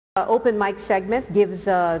Open mic segment gives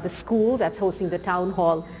the school that's hosting the town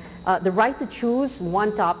hall the right to choose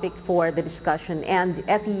one topic for the discussion, and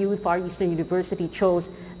FEU, Far Eastern University, chose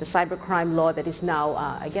the cybercrime law that is now,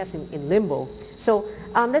 I guess, in limbo. So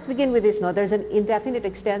let's begin with this. No, there's an indefinite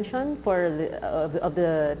extension for of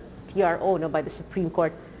the TRO, no, by the Supreme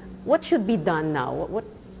Court. What should be done now?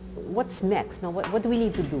 What's next? No, what do we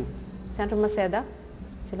need to do? Senator Maceda,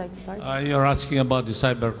 would you like to start? You're asking about the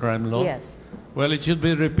cybercrime law? Yes. Well, it should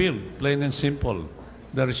be repealed, plain and simple.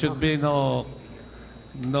 There should be no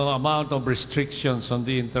amount of restrictions on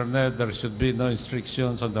the internet. There should be no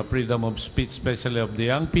restrictions on the freedom of speech, especially of the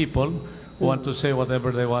young people who want to say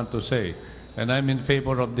whatever they want to say. And I'm in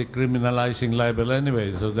favor of decriminalizing libel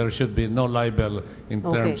anyway, so there should be no libel in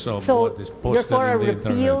terms of what is posted you're for a in the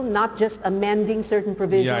repeal, internet. not just amending certain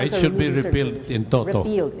provisions? Yeah, it should be repealed in toto.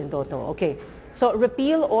 Repealed in toto, okay. So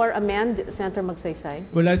repeal or amend, Senator Magsaysay?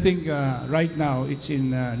 Well, I think right now it's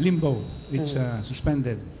in limbo. It's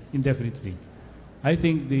suspended indefinitely. I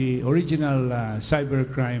think the original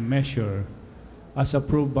cybercrime measure, as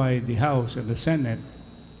approved by the House and the Senate,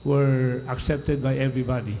 were accepted by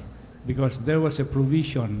everybody because there was a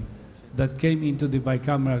provision that came into the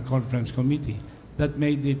bicameral conference committee that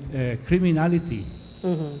made it criminality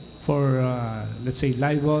for, let's say,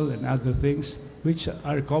 libel and other things, which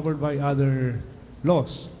are covered by other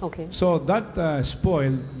laws. Okay. So that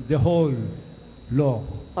spoiled the whole law.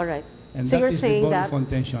 All right. And so that you're is saying the bone that, of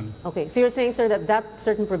contention. okay, so you're saying, sir, that that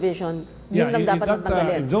certain provision, yun lang dapat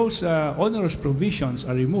matanggalin. If those onerous provisions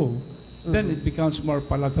are removed, then it becomes more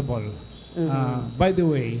palatable. By the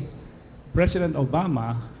way, President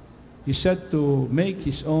Obama is set to make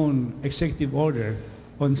his own executive order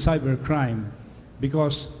on cybercrime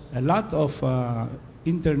because a lot of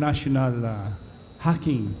international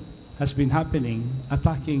hacking has been happening,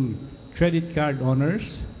 attacking credit card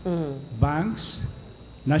owners, banks,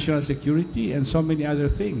 national security, and so many other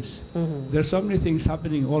things. There's so many things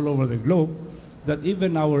happening all over the globe that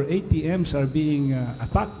even our ATMs are being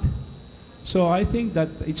attacked. So I think that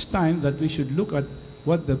it's time that we should look at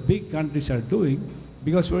what the big countries are doing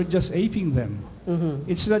because we're just aping them.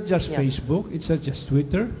 It's not just Facebook, it's not just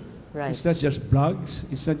Twitter, it's not just blogs,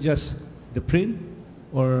 it's not just the print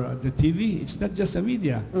or the TV, it's not just the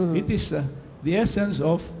media. It is the essence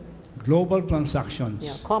of global transactions.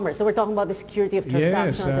 Yeah, commerce. So we're talking about the security of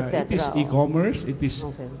transactions, yes, etc. it is e-commerce, it is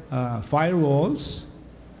firewalls,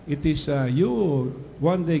 it is you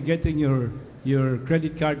one day getting your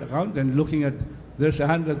credit card account and looking at there's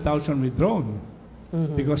 100,000 withdrawn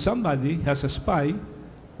because somebody has a spy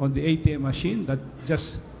on the ATM machine that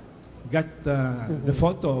just got the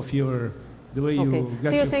photo of the way you got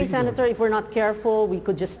so you're saying, Senator, if we're not careful, we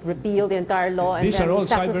could just repeal the entire law and these then are all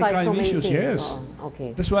sacrifice so cybercrime many issues, things. yes. Oh,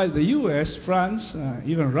 okay. That's why the US, France,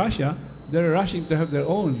 even Russia, they're rushing to have their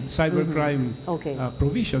own cybercrime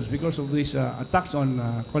provisions because of these attacks on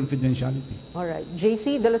confidentiality. All right.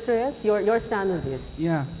 JC De Los Reyes, your stand on this?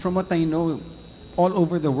 Yeah, from what I know, all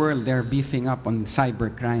over the world they're beefing up on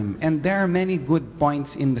cybercrime. And there are many good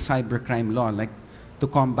points in the cybercrime law, like to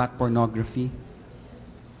combat pornography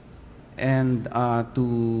and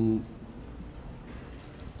to,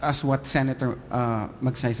 as what Senator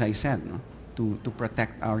Magsaysay said, no? to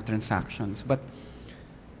protect our transactions. But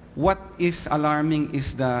what is alarming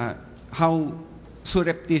is how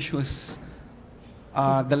surreptitious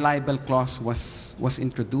the libel clause was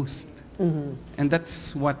introduced. And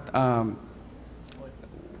that's what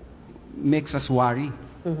makes us worry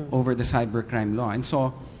over the cybercrime law. And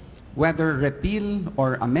so whether repeal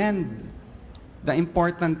or amend, the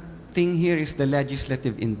important thing here is the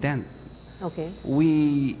legislative intent. Okay.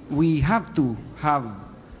 We have to have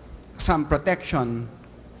some protection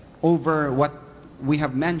over what we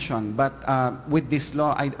have mentioned, but with this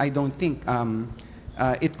law, I don't think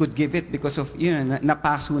it could give it because of,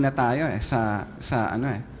 napaso na tayo sa ano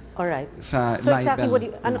eh. All right. Sa so exactly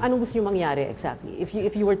libel. ano gusto nyo mangyari exactly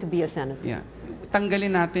if you were to be a senator? Yeah.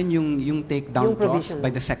 Tanggalin natin yung takedown clause by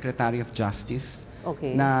the Secretary of Justice.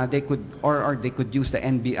 Okay. Na they could or they could use the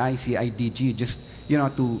NBI, CIDG just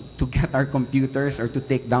to get our computers or to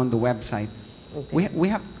take down the website. Okay. We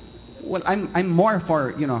have. Well, I'm more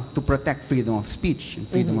for to protect freedom of speech and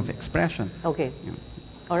freedom of expression. Okay. Yeah.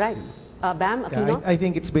 All right. Bam, Aquino? I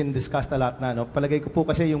think it's been discussed a lot na, no? Palagay ko po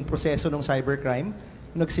kasi yung proseso ng cybercrime,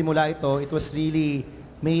 nagsimula ito, it was really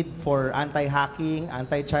made for anti-hacking,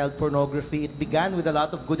 anti-child pornography. It began with a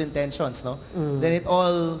lot of good intentions, no? Then it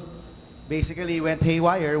all basically went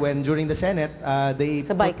haywire when during the Senate, they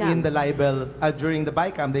put in the libel, during the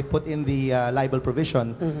BICAM, they put in the libel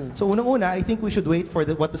provision. So unang-una, I think we should wait for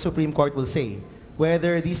what the Supreme Court will say.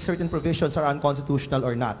 whether these certain provisions are unconstitutional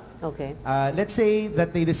or not. Okay. Let's say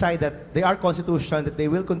that they decide that they are constitutional, that they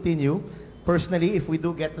will continue. Personally, if we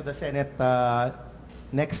do get to the Senate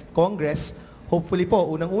next Congress, hopefully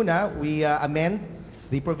po, unang-una, we amend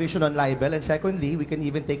the provision on libel, and secondly, we can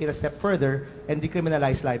even take it a step further and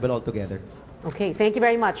decriminalize libel altogether. Okay, thank you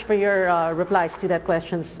very much for your replies to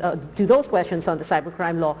those questions on the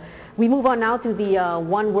cybercrime law. We move on now to the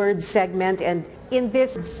one-word segment, and in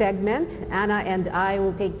this segment, Anna and I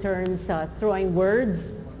will take turns throwing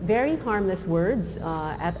words, very harmless words,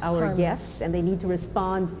 at our guests, and they need to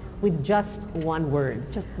respond with just one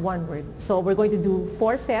word. Just one word. So we're going to do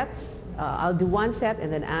 4 sets. I'll do 1 set,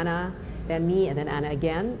 and then Anna, then me, and then Anna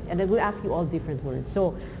again, and then we'll ask you all different words.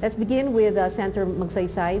 So let's begin with Senator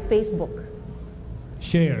Magsaysay, Facebook.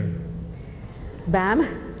 Share. Bam.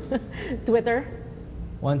 Twitter.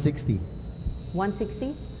 160.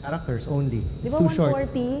 160. Characters only. It's Di ba too short.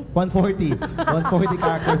 140? 140. 140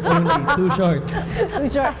 characters only. Too short. Too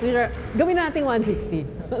short. Too short. Gawin natin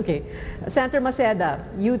 160. Okay. Senator Maceda,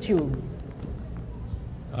 YouTube.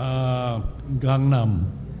 Gangnam.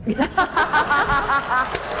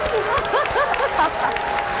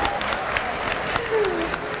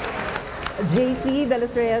 JC de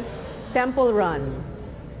los Reyes, Temple Run.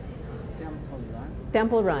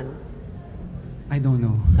 Temple Run. I don't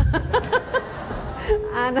know.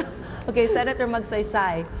 Anna. Okay, Senator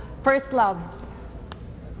Magsaysay. First love.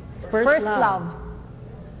 First love.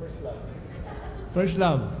 First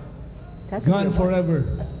love. That's a Gone good one. forever.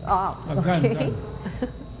 Oh, Gone, Okay. gone.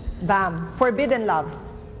 Bam. Forbidden love.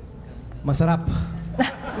 Masarap.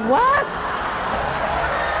 What?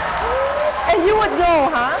 And you would know,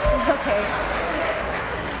 huh? Okay.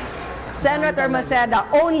 Senator Maceda,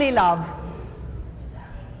 only love.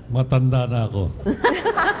 Matanda na ako.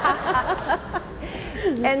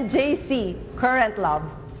 And JC, current love.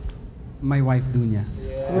 My wife, Dunya.